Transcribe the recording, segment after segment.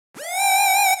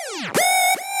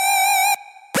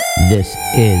This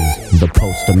is the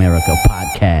Post America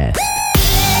Podcast.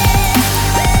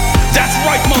 That's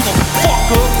right,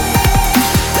 motherfucker.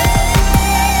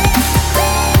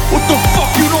 What the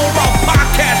fuck you know about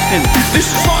podcasting?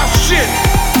 This is our shit.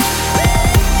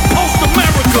 Post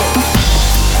America.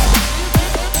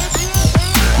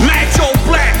 Mad Joe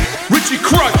Black, Richie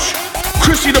Crutch,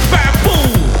 Chrissy the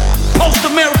Baboon. Post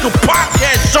America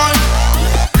Podcast, son.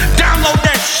 Download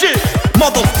that shit,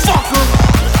 motherfucker.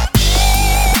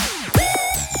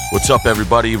 What's up,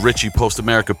 everybody? Richie, Post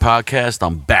America Podcast.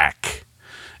 I'm back.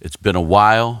 It's been a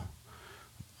while.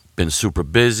 Been super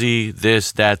busy.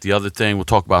 This, that, the other thing. We'll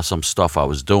talk about some stuff I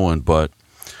was doing. But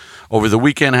over the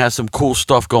weekend, I had some cool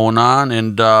stuff going on.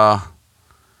 And I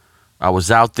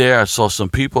was out there. I saw some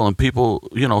people. And people,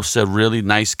 said really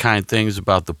nice, kind things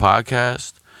about the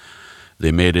podcast.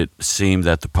 They made it seem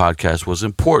that the podcast was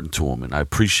important to them. And I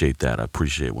appreciate that. I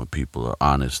appreciate when people are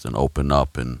honest and open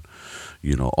up and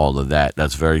all of that.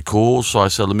 That's very cool. So I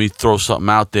said, let me throw something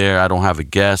out there. I don't have a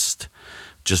guest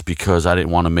just because I didn't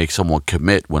want to make someone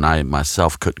commit when I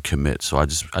myself couldn't commit. So I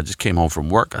just came home from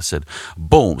work. I said,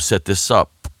 boom, set this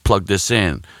up, plug this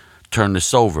in, turn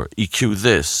this over, EQ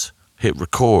this, hit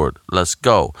record, let's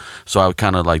go. So I was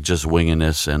kind of like just winging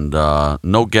this and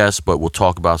no guests, but we'll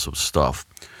talk about some stuff.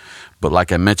 But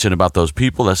like I mentioned about those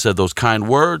people that said those kind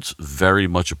words, very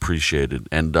much appreciated.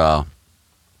 And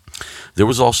there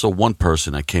was also one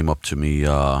person that came up to me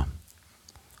at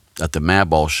the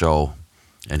Madball show,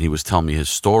 and he was telling me his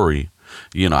story.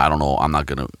 I don't know. I'm not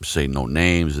going to say no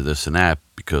names or this and that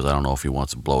because I don't know if he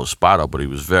wants to blow his spot up, but he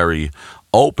was very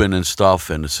open and stuff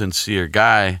and a sincere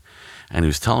guy. And he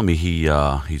was telling me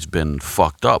he's been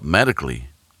fucked up medically.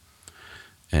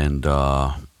 And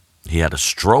he had a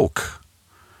stroke.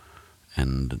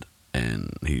 And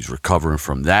he's recovering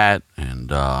from that,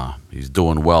 and he's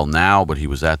doing well now, but he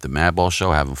was at the Madball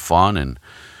show having fun, and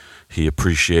he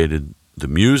appreciated the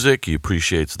music. He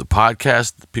appreciates the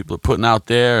podcast that people are putting out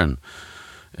there, and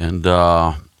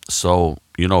so,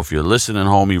 if you're listening,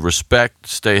 homie, respect,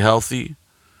 stay healthy,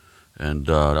 and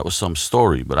that was some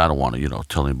story, but I don't want to,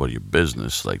 tell anybody your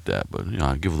business like that, but,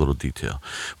 I'll give a little detail.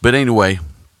 But anyway,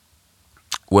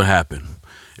 what happened?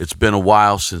 It's been a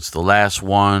while since the last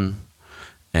one.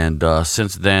 And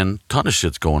since then, ton of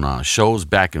shit's going on. Shows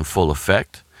back in full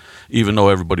effect, even though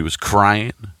everybody was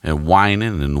crying and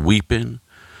whining and weeping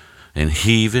and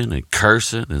heaving and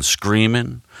cursing and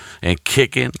screaming and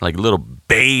kicking like little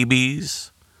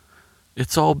babies.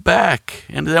 It's all back,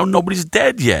 and nobody's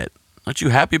dead yet. Aren't you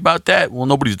happy about that? Well,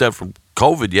 nobody's dead from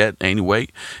COVID yet, anyway,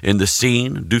 in the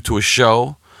scene due to a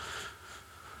show.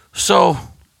 So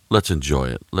let's enjoy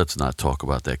it. Let's not talk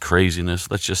about that craziness.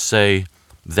 Let's just say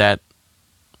that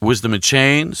Wisdom in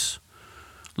Chains,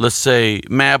 let's say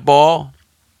Madball,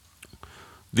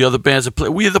 the other bands that play.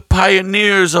 We are the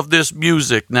pioneers of this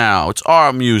music now. It's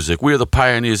our music. We are the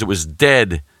pioneers. It was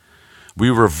dead. We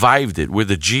revived it. We're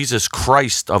the Jesus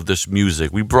Christ of this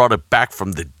music. We brought it back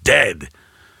from the dead.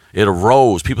 It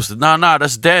arose. People said, no,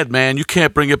 that's dead, man. You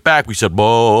can't bring it back. We said,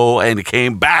 whoa, and it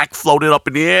came back, floated up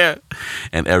in the air.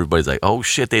 And everybody's like, oh,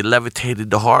 shit, they levitated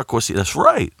the hardcore scene. That's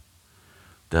right.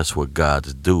 That's what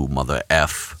gods do, mother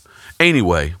F.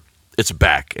 Anyway, it's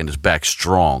back, and it's back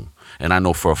strong. And I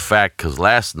know for a fact, because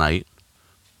last night,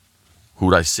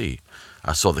 who'd I see?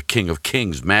 I saw the King of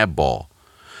Kings, Madball,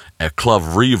 at Club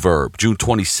Reverb, June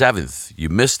 27th. You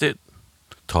missed it?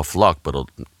 Tough luck, but,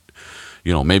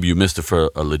 maybe you missed it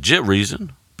for a legit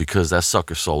reason, because that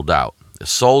sucker sold out. It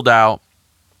sold out,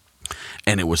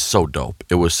 and it was so dope.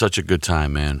 It was such a good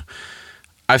time, man.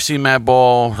 I've seen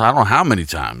Madball, I don't know how many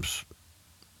times.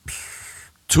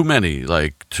 Too many,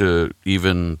 to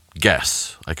even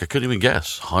guess. I couldn't even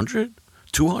guess. 100?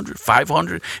 200?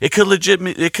 500? It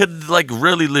could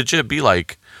really legit be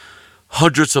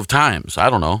hundreds of times. I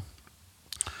don't know.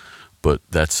 But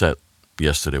that set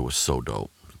yesterday was so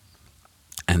dope.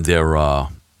 And their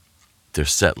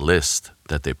set list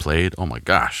that they played, oh my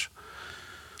gosh.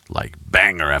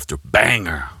 Banger after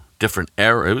banger. Different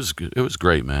era. It was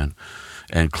great, man.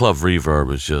 And Club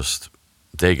Reverb is just...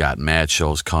 They got mad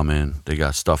shows coming. They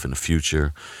got stuff in the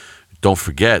future. Don't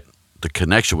forget, the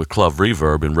connection with Club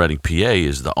Reverb in Reading, PA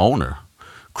is the owner,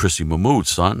 Chrissy Mahmood,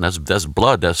 son. That's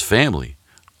blood. That's family.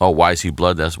 Oh, why is he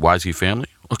blood? Why is he family?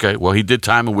 Okay, well, he did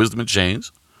time in Wisdom in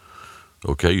Chains.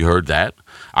 Okay, you heard that.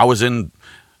 I was in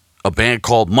a band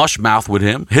called Mushmouth with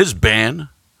him. His band.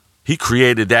 He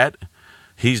created that.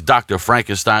 He's Dr.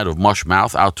 Frankenstein of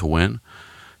Mushmouth, out to win.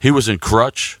 He was in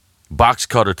Crutch, Box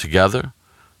Cutter together.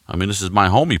 I mean, this is my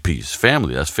homie piece.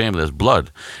 Family, that's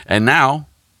blood. And now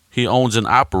he owns and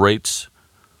operates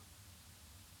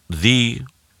the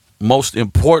most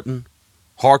important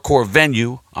hardcore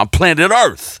venue on planet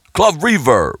Earth, Club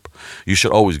Reverb. You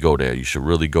should always go there. You should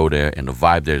really go there, and the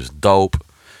vibe there is dope.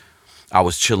 I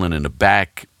was chilling in the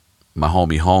back. My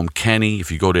homie home, Kenny,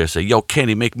 if you go there, say, yo,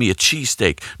 Kenny, make me a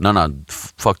cheesesteak. No,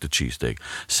 fuck the cheesesteak.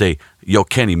 Say, yo,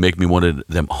 Kenny, make me one of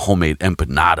them homemade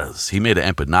empanadas. He made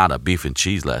an empanada, beef and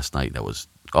cheese last night. That was,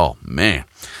 oh, man.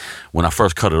 When I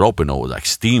first cut it open, though, it was like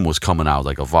steam was coming out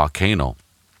like a volcano.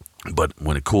 But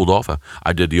when it cooled off,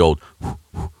 I did the old,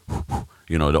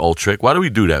 the old trick. Why do we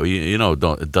do that?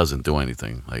 It doesn't do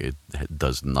anything. Like, it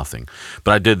does nothing.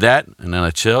 But I did that, and then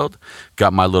I chilled.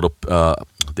 Got my little,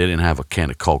 they didn't have a can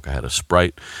of Coke. I had a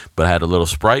Sprite, but I had a little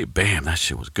Sprite. Bam, that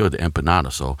shit was good, the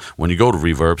empanada. So when you go to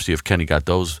Reverb, see if Kenny got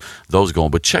those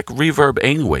going. But check Reverb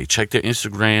anyway. Check their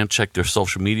Instagram, check their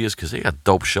social medias, because they got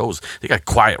dope shows. They got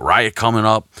Quiet Riot coming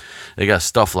up. They got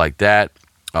stuff like that.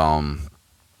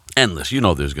 Endless.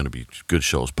 There's going to be good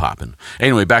shows popping.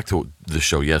 Anyway, back to the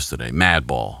show yesterday.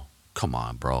 Madball. Come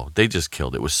on, bro. They just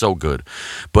killed it. It was so good.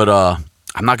 But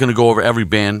I'm not going to go over every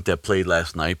band that played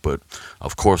last night, but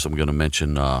of course I'm going to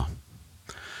mention my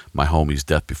homies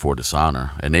Death Before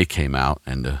Dishonor, and they came out,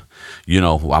 and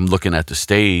I'm looking at the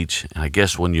stage, and I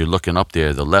guess when you're looking up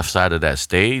there, the left side of that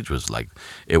stage was like,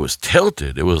 it was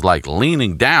tilted. It was like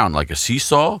leaning down like a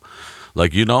seesaw,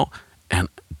 and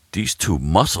these two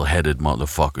muscle-headed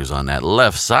motherfuckers on that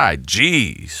left side,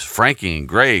 jeez, Frankie and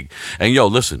Greg. And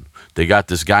listen, they got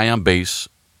this guy on bass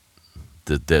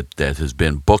that has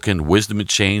been booking Wisdom and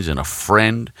Chains, and a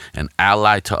friend, an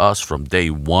ally to us from day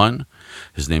one.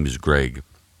 His name is Greg.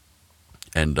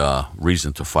 And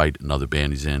Reason to Fight, another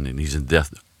band he's in, and he's in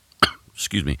Death.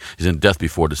 Excuse me, he's in Death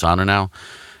Before Dishonor now.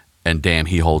 And damn,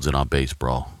 he holds it on bass,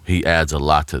 bro. He adds a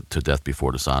lot to Death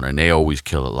Before Dishonor, and they always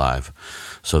kill it live.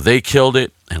 So they killed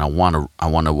it, and I want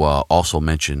to also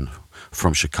mention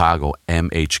from Chicago,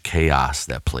 MH Chaos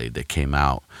that came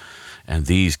out, and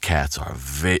these cats are.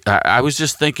 I was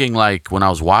just thinking, like, when I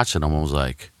was watching them, I was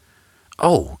like,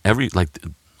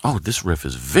 this riff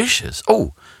is vicious.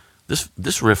 Oh,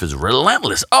 this riff is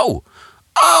relentless. Oh,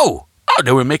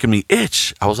 they were making me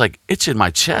itch. I was like itching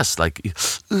my chest, like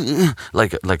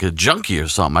a junkie or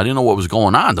something. I didn't know what was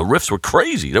going on. The riffs were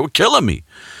crazy. They were killing me.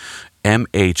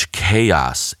 MH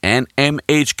Chaos, and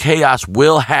MH Chaos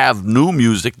will have new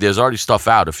music. There's already stuff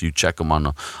out if you check them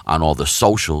on all the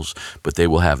socials, but they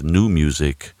will have new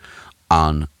music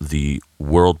on the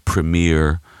world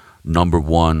premiere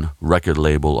 #1 record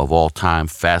label of all time,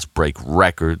 Fast Break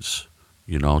Records.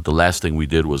 The last thing we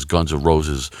did was Guns N'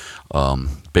 Roses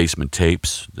Basement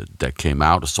Tapes that came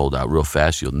out. It sold out real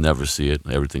fast. You'll never see it.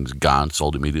 Everything's gone,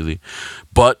 sold immediately.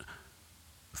 But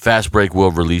Fast Break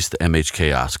will release the MH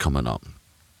Chaos coming up.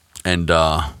 And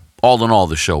all in all,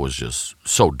 the show was just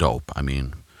so dope. I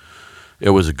mean, it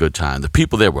was a good time. The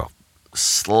people there were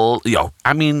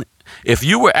if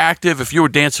you were active, if you were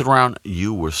dancing around,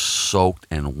 you were soaked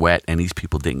and wet, and these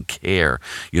people didn't care.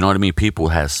 You know what I mean? People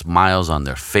had smiles on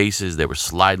their faces. They were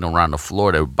sliding around the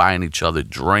floor. They were buying each other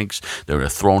drinks. They were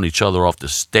throwing each other off the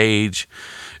stage.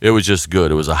 It was just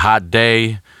good. It was a hot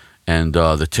day, and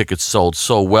the tickets sold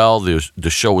so well. The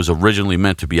show was originally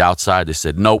meant to be outside. They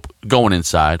said, nope, going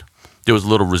inside. There was a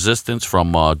little resistance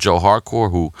from Joe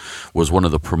Hardcore, who was one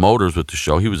of the promoters with the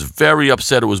show. He was very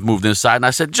upset it was moved inside, and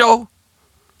I said, Joe,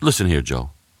 listen here,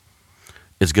 Joe.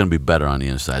 It's going to be better on the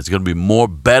inside. It's going to be more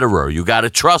betterer. You got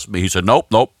to trust me. He said, nope.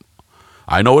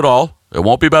 I know it all. It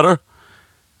won't be better.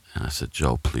 And I said,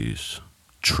 Joe, please,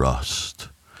 trust.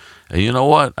 And you know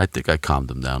what? I think I calmed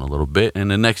him down a little bit.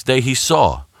 And the next day he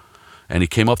saw. And he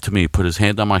came up to me, put his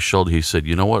hand on my shoulder. He said,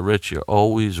 you know what, Rich? You're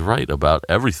always right about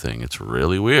everything. It's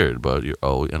really weird, but you're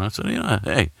always... And I said,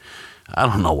 hey, I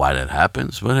don't know why that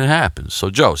happens, but it happens. So,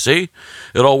 Joe, see?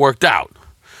 It all worked out.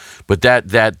 But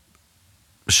that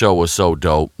show was so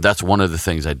dope. That's one of the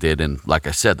things I did. And like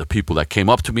I said, the people that came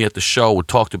up to me at the show and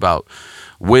talked about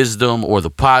Wisdom or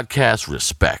the podcast,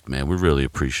 respect, man. We really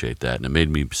appreciate that. And it made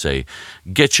me say,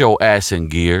 get your ass in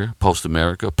gear, Post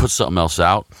America. Put something else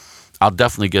out. I'll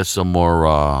definitely get some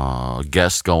more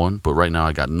guests going, but right now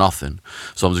I got nothing.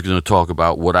 So I'm just going to talk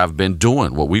about what I've been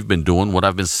doing, what we've been doing, what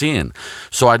I've been seeing.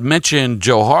 So I'd mentioned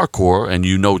Joe Hardcore, and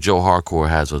Joe Hardcore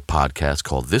has a podcast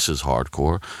called This Is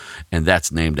Hardcore, and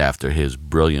that's named after his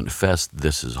brilliant fest,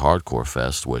 This Is Hardcore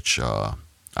Fest, which I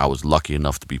was lucky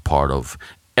enough to be part of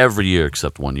every year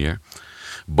except one year.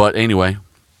 But anyway,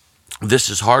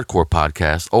 This Is Hardcore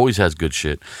podcast always has good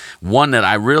shit. One that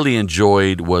I really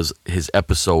enjoyed was his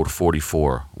episode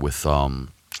 44 with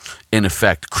In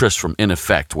Effect, Chris from In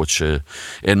Effect, which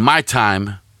in my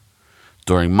time,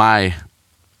 during my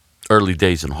early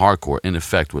days in hardcore, In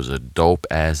Effect was a dope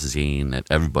ass zine that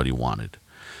everybody wanted.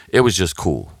 It was just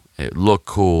cool. It looked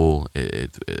cool.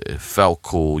 It felt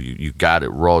cool. You got it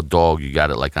raw dog. You got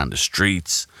it like on the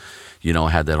streets.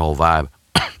 Had that whole vibe.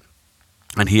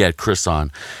 And he had Chris on,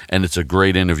 and it's a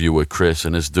great interview with Chris.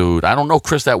 And this dude, I don't know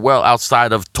Chris that well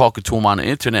outside of talking to him on the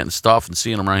internet and stuff and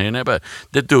seeing him right here and there, but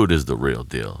the dude is the real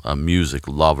deal. A music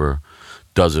lover,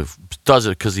 does it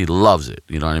because he loves it.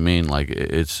 You know what I mean? Like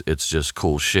it's just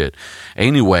cool shit.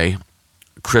 Anyway,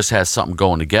 Chris has something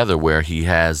going together where he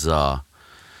has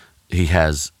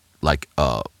like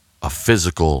a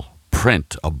physical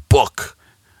print, a book,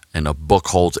 and a book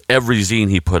holds every zine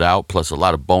he put out plus a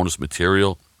lot of bonus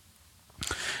material.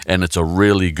 And it's a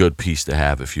really good piece to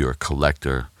have if you're a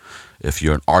collector, if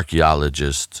you're an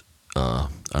archaeologist, a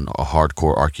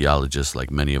hardcore archaeologist like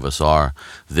many of us are.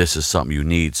 This is something you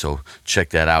need. So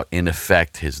check that out. In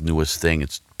Effect, his newest thing.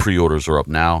 Its pre-orders are up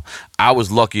now. I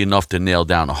was lucky enough to nail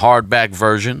down a hardback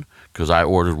version because I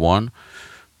ordered one.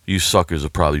 You suckers are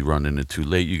probably running it too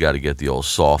late. You got to get the old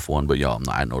soft one. But y'all,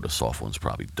 I know the soft one's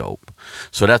probably dope.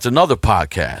 So that's another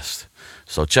podcast.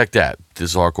 So check that.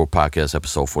 This is Hardcore Podcast,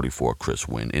 episode 44, Chris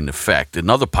Wynn. In Effect,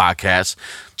 another podcast,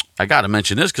 I got to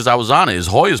mention this because I was on it, is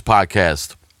Hoya's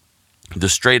podcast, The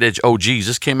Straight Edge OGs.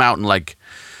 This came out in like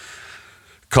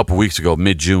a couple weeks ago,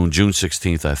 mid-June, June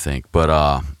 16th, I think.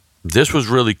 But this was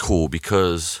really cool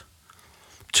because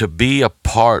to be a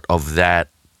part of that,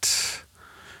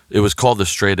 it was called The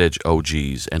Straight Edge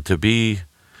OGs, and to be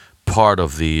part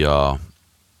of the...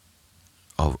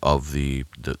 Of the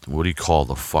what do you call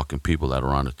the fucking people that are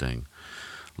on the thing,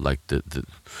 like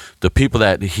the people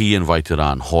that he invited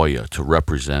on, Hoya, to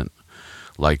represent,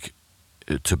 like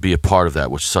to be a part of that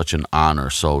was such an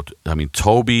honor. So I mean,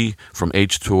 Toby from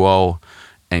H2O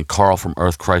and Carl from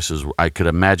Earth Crisis, I could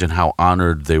imagine how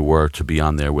honored they were to be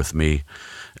on there with me,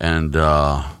 and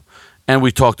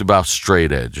we talked about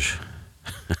straight edge.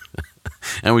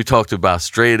 And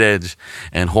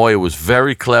Hoya was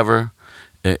very clever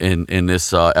in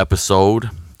this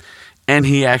episode, and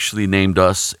he actually named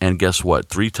us, and guess what,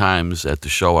 3 times at the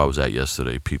show I was at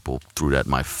yesterday, people threw that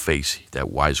in my face, that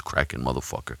wisecracking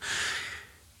motherfucker.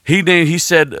 He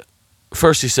said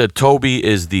Toby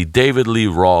is the David Lee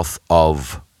Roth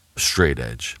of straight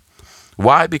edge.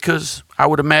 Why? Because I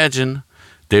would imagine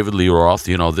David Lee Roth,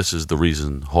 this is the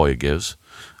reason Hoya gives,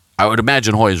 I would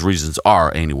imagine Hoya's reasons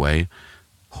are anyway,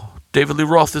 David Lee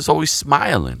Roth is always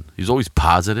smiling, he's always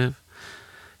positive.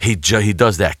 He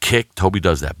does that kick. Toby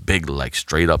does that big, like,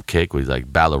 straight-up kick where he's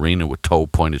like ballerina with toe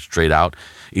pointed straight out.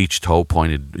 Each toe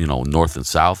pointed, north and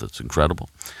south. It's incredible.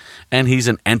 And he's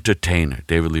an entertainer.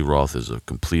 David Lee Roth is a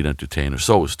complete entertainer.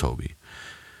 So is Toby.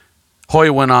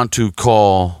 Hoya went on to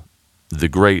call the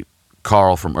great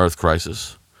Carl from Earth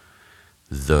Crisis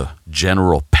the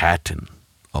General Patton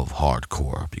of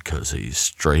hardcore because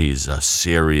he's a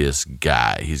serious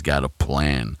guy. He's got a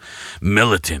plan.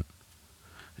 Militant.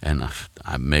 And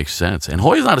it makes sense. And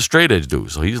Hoya's not a straight edge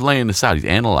dude, so he's laying this out. He's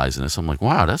analyzing this. I'm like,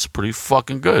 wow, that's pretty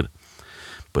fucking good.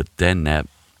 But then that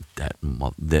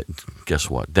guess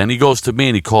what? Then he goes to me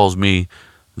and he calls me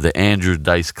the Andrew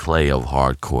Dice Clay of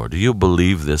hardcore. Do you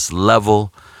believe this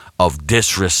level of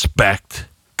disrespect?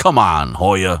 Come on,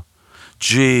 Hoya.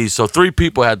 Jeez. So 3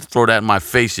 people had to throw that in my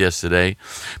face yesterday,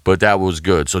 but that was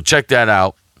good. So check that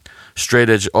out. Straight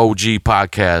Edge OG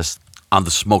podcast on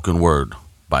the Spoken Word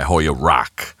by Hoya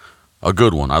Rock. A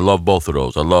good one. I love both of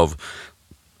those. I love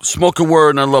Spoken Word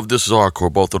and I love This Is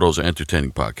Hardcore. Both of those are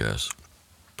entertaining podcasts.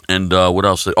 And what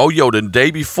else? The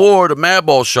day before the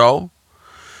Madball show,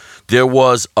 there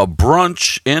was a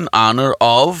brunch in honor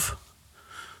of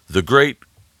the great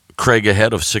Craig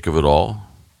Ahead of Sick of It All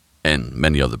and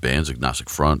many other bands, Agnostic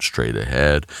Front, Straight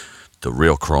Ahead, The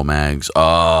Real Cro-Mags,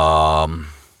 so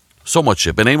much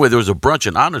shit. But anyway, there was a brunch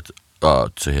in honor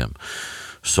to him.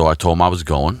 So I told him I was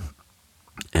going,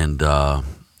 and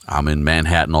I'm in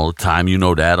Manhattan all the time. You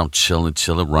know that. I'm chilling,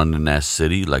 running that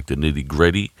city like the nitty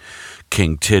gritty.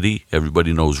 King Titty.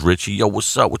 Everybody knows Richie. Yo,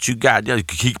 what's up? What you got? Yeah, you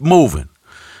can keep moving.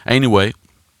 Anyway,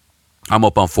 I'm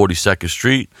up on 42nd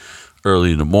Street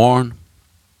early in the morning.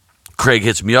 Craig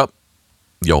hits me up.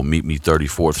 Yo, meet me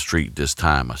 34th Street this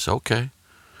time. I said, okay.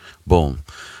 Boom.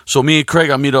 So me and Craig,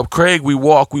 I meet up Craig. We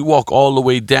walk all the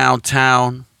way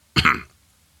downtown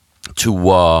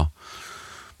to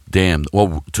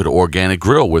to the Organic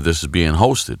Grill where this is being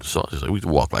hosted. So we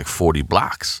walk like 40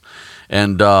 blocks.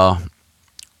 And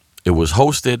it was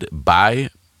hosted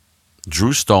by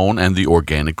Drew Stone and the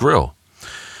Organic Grill.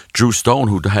 Drew Stone,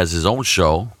 who has his own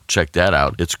show, check that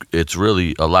out. It's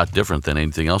really a lot different than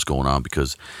anything else going on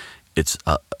because it's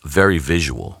very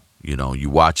visual. You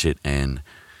watch it and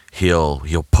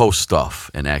he'll post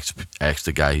stuff and ask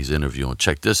the guy he's interviewing,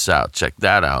 check this out, check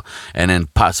that out, and then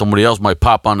somebody else might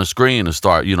pop on the screen and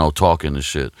start talking and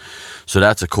shit. So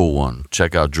that's a cool one.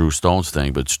 Check out Drew Stone's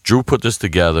thing. But Drew put this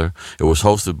together. It was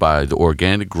hosted by the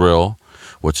Organic Grill,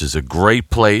 which is a great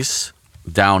place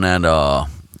down at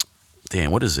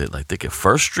what is it? Like, think of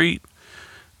First Street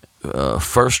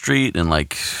and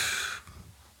like.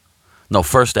 No,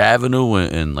 First Avenue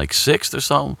and like 6th or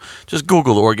something. Just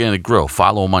Google the Organic Grill.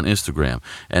 Follow him on Instagram.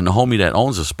 And the homie that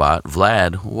owns the spot,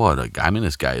 Vlad, what a guy. I mean,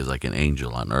 this guy is like an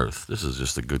angel on earth. This is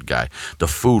just a good guy. The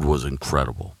food was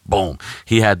incredible. Boom.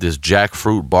 He had this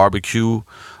jackfruit barbecue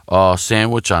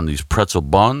sandwich on these pretzel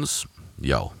buns.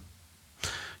 Yo.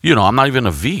 I'm not even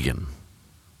a vegan.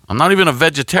 I'm not even a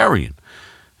vegetarian.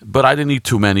 But I didn't eat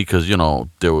too many because,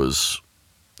 there was...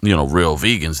 real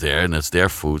vegans there, and it's their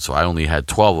food, so I only had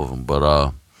 12 of them,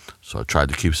 but so I tried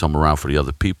to keep some around for the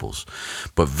other people's.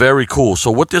 But very cool. So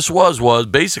what this was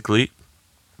basically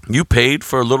you paid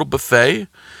for a little buffet,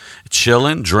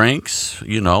 chilling, drinks,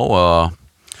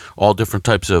 all different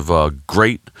types of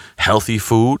great, healthy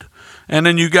food, and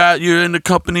then you're in the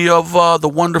company of the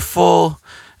wonderful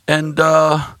and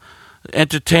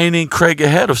entertaining Craig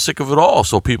Ahead of Sick of It All.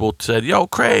 So people said, yo,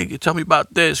 Craig, tell me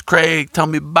about this. Craig, tell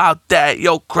me about that.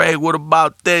 Yo, Craig, what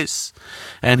about this?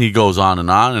 And he goes on, and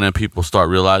then people start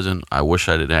realizing, I wish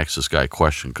I didn't ask this guy a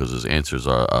question because his answers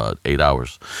are 8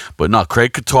 hours. But no,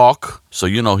 Craig could talk, so,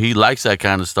 he likes that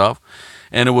kind of stuff.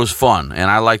 And it was fun, and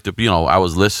I liked it. I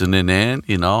was listening in,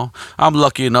 I'm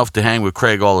lucky enough to hang with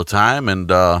Craig all the time, and,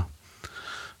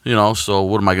 so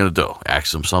what am I going to do?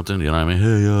 Ask him something, you know what I mean?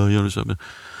 Hey, you know something?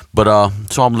 But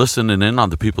so I'm listening in on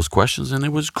the people's questions, and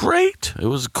it was great. It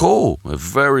was cool,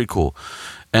 very cool,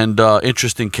 and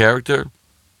interesting character.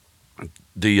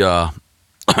 The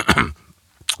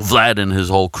Vlad and his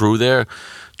whole crew there,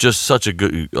 just such a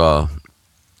good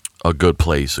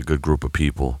place, a good group of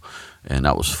people, and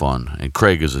that was fun. And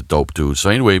Craig is a dope dude. So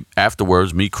anyway,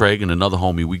 afterwards, me, Craig, and another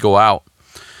homie, we go out.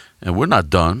 And we're not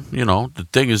done, the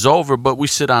thing is over, but we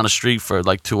sit on the street for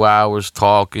like 2 hours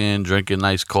talking, drinking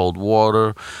nice cold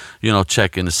water,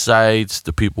 checking the sights,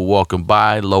 the people walking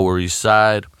by, Lower East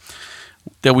Side.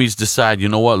 Then we decide,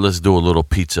 let's do a little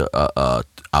pizza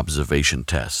observation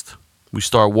test. We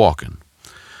start walking.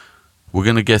 We're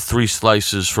going to get 3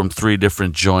 slices from 3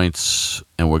 different joints,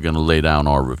 and we're going to lay down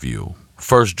our review.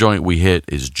 First joint we hit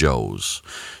is Joe's.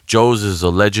 Joe's is a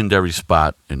legendary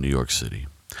spot in New York City.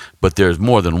 But there's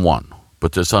more than one,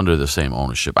 but it's under the same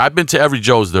ownership. I've been to every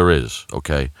Joe's there is,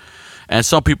 okay? And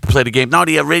some people play the game, no,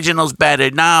 the original's better.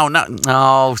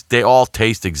 No, they all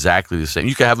taste exactly the same.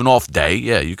 You can have an off day.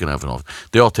 Yeah, you can have an off.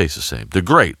 They all taste the same. They're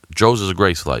great. Joe's is a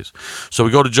great slice. So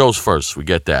we go to Joe's first. We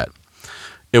get that.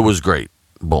 It was great.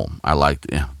 Boom. I liked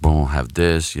it. Yeah, boom, have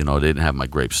this. They didn't have my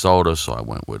grape soda, so I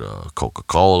went with a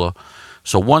Coca-Cola.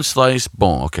 So one slice,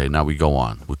 boom. Okay, now we go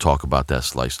on. We'll talk about that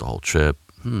slice the whole trip.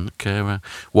 Okay, man.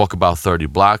 Walk about 30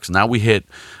 blocks. Now we hit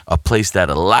a place that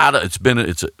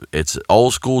it's an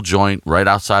old school joint right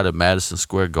outside of Madison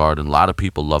Square Garden. A lot of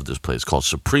people love this place called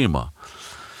Suprema.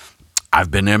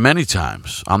 I've been there many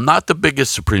times. I'm not the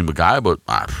biggest Suprema guy, but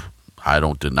I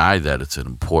don't deny that it's an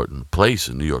important place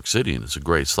in New York City, and it's a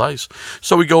great slice.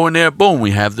 So we go in there, boom,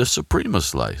 we have the Suprema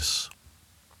slice.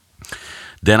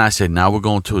 Then I said, now we're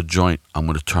going to a joint I'm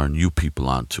going to turn you people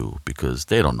on to because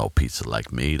they don't know pizza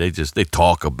like me. They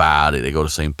talk about it. They go to the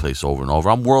same place over and over.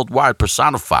 I'm worldwide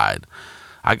personified.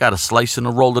 I got a slice and a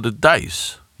roll of the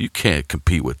dice. You can't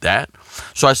compete with that.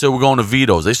 So I said, we're going to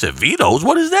Vito's. They said, Vito's?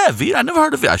 What is that? I never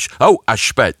heard of it. I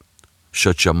spit.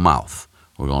 Shut your mouth.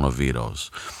 We're going to Vito's.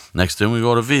 Next thing we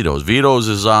go to Vito's. Vito's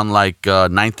is on like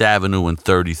 9th Avenue and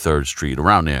 33rd Street.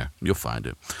 Around there. You'll find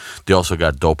it. They also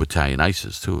got dope Italian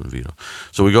ices too in Vito.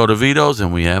 So we go to Vito's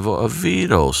and we have a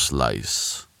Vito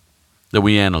slice that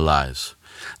we analyze.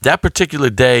 That particular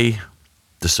day,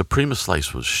 the Suprema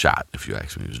slice was shot, if you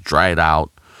ask me. It was dried out.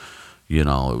 It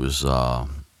was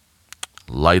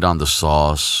light on the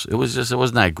sauce. It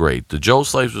wasn't that great. The Joe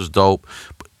slice was dope.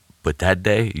 But that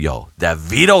day, that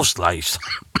Vito slice...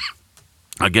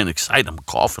 I get excited. I'm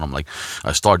coughing.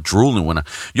 I start drooling when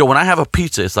I have a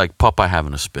pizza. It's like Popeye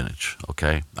having a spinach.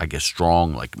 Okay, I get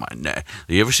strong like my neck.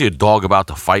 You ever see a dog about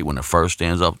to fight when it first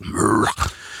stands up?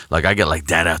 Like I get like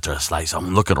that after a slice.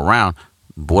 I'm looking around.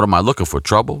 What am I looking for?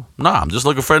 Trouble? No, I'm just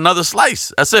looking for another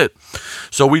slice. That's it.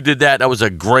 So we did that. That was a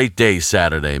great day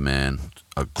Saturday, man.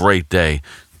 A great day.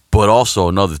 But also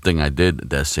another thing I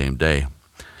did that same day.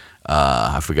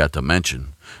 I forgot to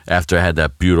mention. After I had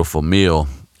that beautiful meal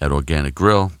at Organic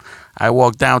Grill, I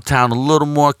walked downtown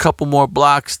a couple more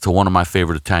blocks to one of my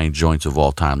favorite Italian joints of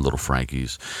all time, Little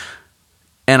Frankie's.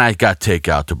 And I got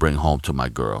takeout to bring home to my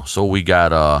girl. So we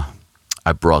got,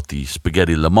 I brought the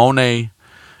spaghetti limone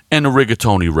and the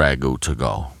rigatoni ragu to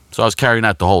go. So I was carrying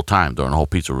that the whole time during the whole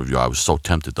pizza review. I was so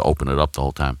tempted to open it up the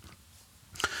whole time.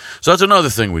 So that's another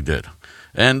thing we did.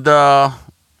 And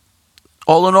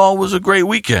all in all, it was a great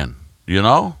weekend, you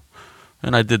know?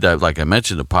 And I did that, like I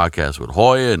mentioned, the podcast with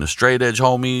Hoya and the Straight Edge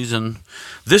homies. And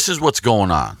this is what's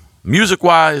going on.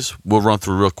 Music-wise, we'll run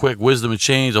through real quick. Wisdom and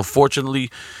Change,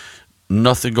 unfortunately,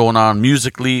 nothing going on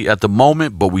musically at the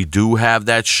moment. But we do have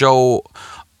that show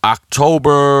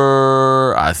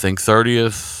October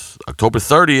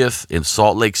 30th in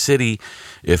Salt Lake City.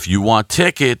 If you want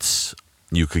tickets,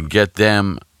 you can get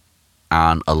them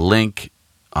on a link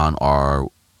on our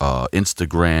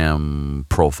Instagram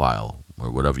profile,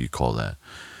 or whatever you call that.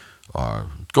 Or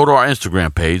go to our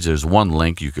Instagram page. There's one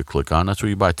link you could click on. That's where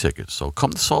you buy tickets. So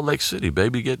come to Salt Lake City,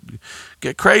 baby.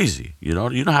 Get crazy. You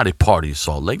know how they party in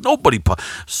Salt Lake.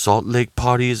 Salt Lake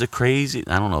party is a crazy.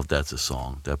 I don't know if that's a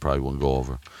song. That probably wouldn't go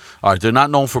over. All right, they're not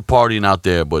known for partying out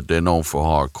there, but they're known for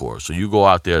hardcore. So you go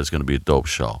out there, it's going to be a dope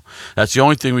show. That's the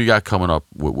only thing we got coming up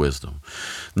with Wisdom.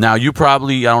 Now, you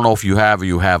probably, I don't know if you have or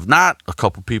you have not. A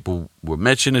couple people were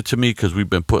mentioning it to me because we've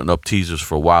been putting up teasers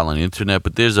for a while on the internet.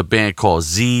 But there's a band called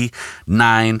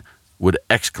Z9 with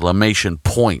exclamation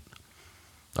point.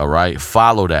 All right,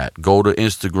 follow that. Go to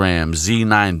Instagram,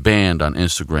 Z9 Band on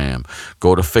Instagram.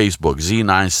 Go to Facebook,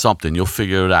 Z9 something. You'll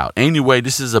figure it out. Anyway,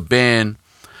 this is a band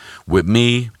with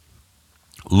me,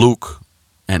 Luke,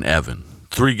 and Evan.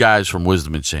 3 guys from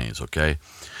Wisdom and Chains, okay?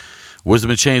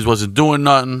 Wisdom and Chains wasn't doing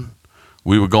nothing.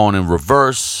 We were going in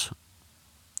reverse,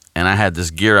 and I had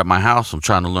this gear at my house. I'm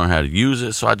trying to learn how to use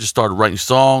it, so I just started writing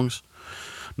songs.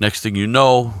 Next thing you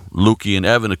know, Lukey and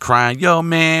Evan are crying, yo,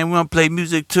 man, we want to play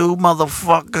music too,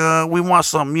 motherfucker. We want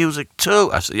some music too.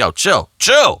 I said, yo, chill.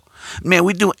 Man,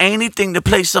 we do anything to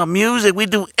play some music. We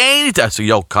do anything. I said,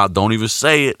 yo, God, don't even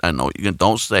say it. I know you can,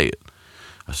 don't say it.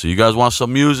 I said, you guys want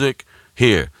some music?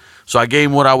 Here. So I gave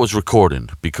him what I was recording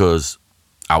because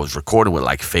I was recording with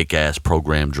like fake ass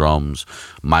programmed drums,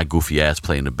 my goofy ass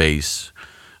playing the bass,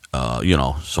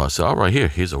 So I said, all right,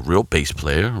 here's a real bass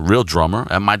player, a real drummer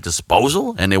at my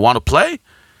disposal, and they want to play.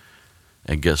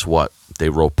 And guess what? They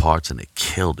wrote parts and they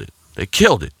killed it.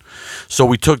 So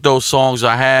we took those songs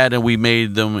I had and we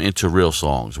made them into real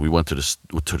songs. We went to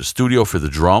the studio for the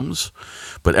drums,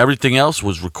 but everything else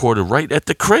was recorded right at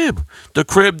the crib. The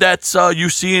crib that's you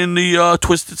see in the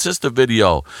Twisted Sister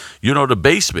video. You know, the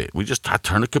basement. I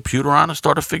turned the computer on and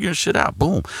started figuring shit out.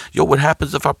 Boom. Yo, what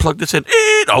happens if I plug this in?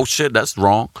 Oh shit, that's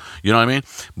wrong. You know what I mean?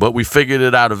 But we figured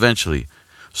it out eventually.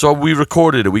 So we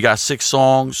recorded it. We got 6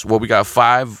 songs. Well, we got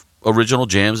 5 original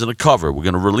jams and a cover. We're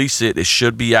going to release it. It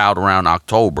should be out around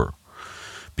October.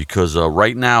 Because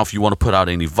right now, if you want to put out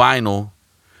any vinyl,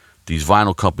 these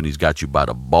vinyl companies got you by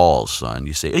the balls, son.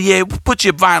 You say, yeah, put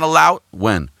your vinyl out.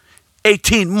 When?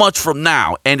 18 months from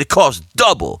now, and it costs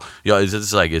double. Yo,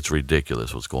 it's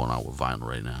ridiculous what's going on with vinyl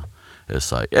right now.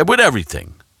 It's like, with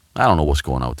everything. I don't know what's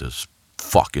going on with this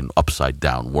fucking upside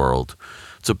down world.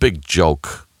 It's a big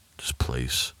joke, this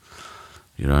place.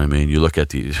 You know what I mean? You look at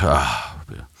these.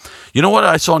 You know what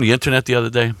I saw on the internet the other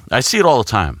day? I see it all the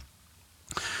time.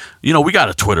 You know, we got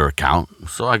a Twitter account,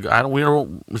 so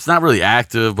it's not really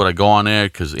active, but I go on there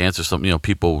because answer some,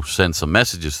 people send some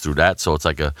messages through that, so it's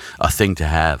like a thing to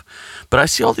have. But I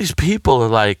see all these people are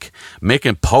like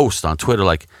making posts on Twitter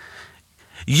like,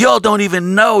 y'all don't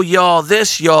even know y'all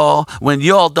this, y'all, when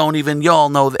y'all don't even y'all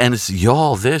know, and it's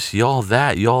y'all this, y'all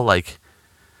that, y'all like.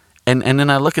 And then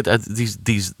I look at these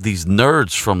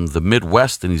nerds from the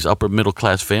Midwest and these upper middle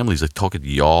class families like talking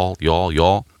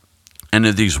y'all, and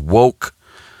they're these woke,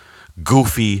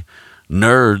 goofy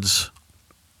nerds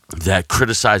that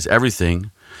criticize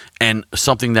everything, and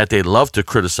something that they love to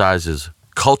criticize is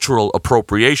cultural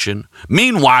appropriation.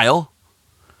 Meanwhile,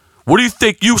 what do you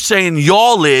think you saying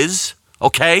y'all is?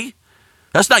 Okay,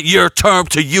 that's not your term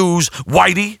to use,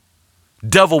 Whitey,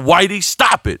 Devil Whitey.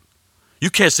 Stop it. You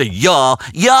can't say y'all.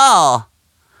 You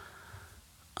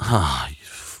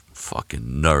fucking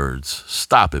nerds.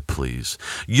 Stop it, please.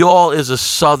 Y'all is a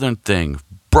Southern thing.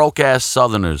 Broke-ass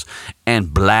Southerners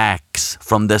and blacks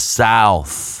from the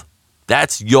South.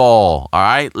 That's y'all, all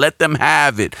right? Let them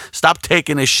have it. Stop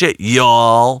taking this shit,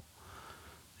 y'all.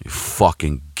 You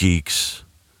fucking geeks.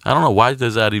 I don't know. Why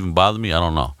does that even bother me? I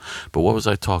don't know. But what was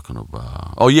I talking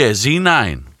about? Oh, yeah,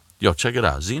 Z9. Yo, check it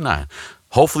out. Z9.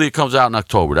 Hopefully it comes out in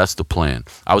October. That's the plan.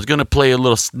 I was going to play a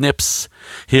little snips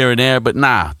here and there, but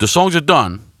nah. The songs are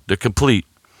done. They're complete.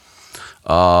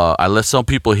 I let some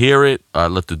people hear it. I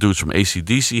let the dudes from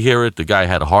AC/DC hear it. The guy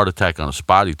had a heart attack on the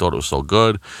spot. He thought it was so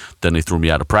good. Then they threw me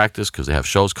out of practice because they have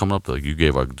shows coming up. They're like, you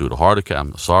gave our dude a heart attack.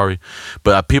 I'm sorry.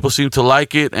 But people seem to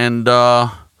like it, and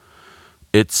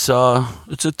it's a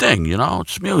thing, you know?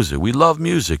 It's music. We love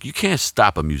music. You can't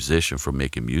stop a musician from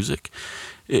making music.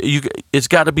 It's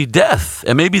got to be death.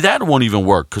 And maybe that won't even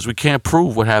work because we can't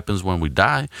prove what happens when we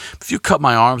die. If you cut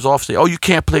my arms off, say, oh, you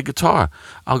can't play guitar.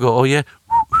 I'll go, oh, yeah?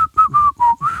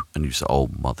 And you say, oh,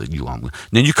 mother, you.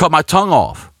 Then you cut my tongue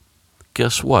off.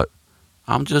 Guess what?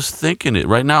 I'm just thinking it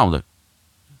right now. I'm like,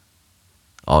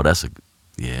 oh,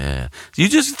 yeah. You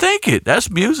just think it. That's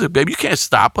music, baby. You can't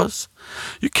stop us.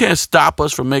 You can't stop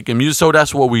us from making music. So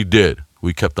that's what we did.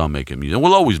 We kept on making music. And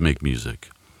we'll always make music.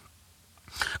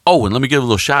 Oh, and let me give a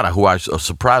little shout out who I was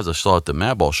surprised I saw at the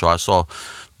Madball show. I saw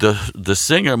the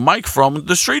singer Mike from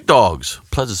the Street Dogs.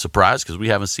 Pleasant surprise because we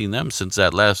haven't seen them since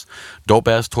that last dope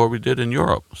ass tour we did in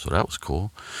Europe. So that was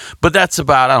cool. But that's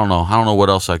about, I don't know what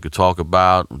else I could talk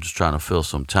about. I'm just trying to fill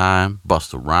some time,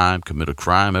 bust a rhyme, commit a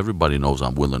crime. Everybody knows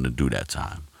I'm willing to do that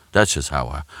time. That's just how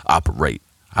I operate.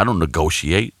 I don't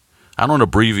negotiate. I don't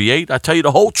abbreviate. I tell you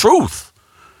the whole truth.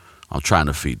 I'm trying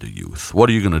to feed the youth. What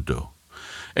are you going to do?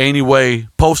 Anyway,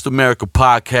 Post America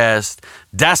Podcast.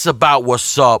 That's about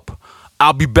what's up.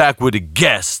 I'll be back with a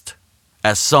guest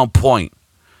at some point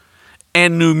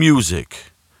and new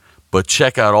music. But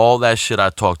check out all that shit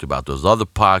I talked about. Those other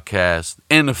podcasts,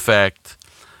 In Effect,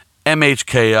 MH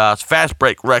Chaos, Fast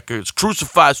Break Records,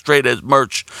 Crucified Straight Edge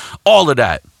Merch, all of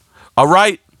that. All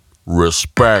right?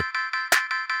 Respect.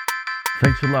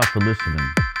 Thanks a lot for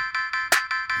listening.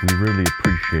 We really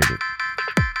appreciate it.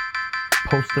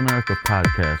 Post America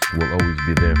Podcast will always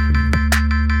be there for you.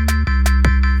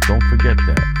 Don't forget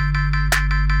that.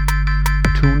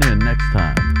 Tune in next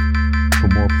time for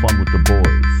more fun with the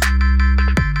boys.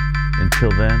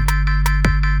 Until then,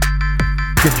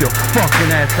 get your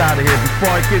fucking ass out of here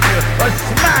before I give you a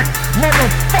smack,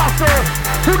 motherfucker!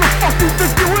 Who the fuck you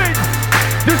think you is?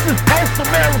 This is Post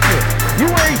America. You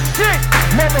ain't shit,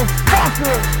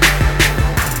 motherfucker!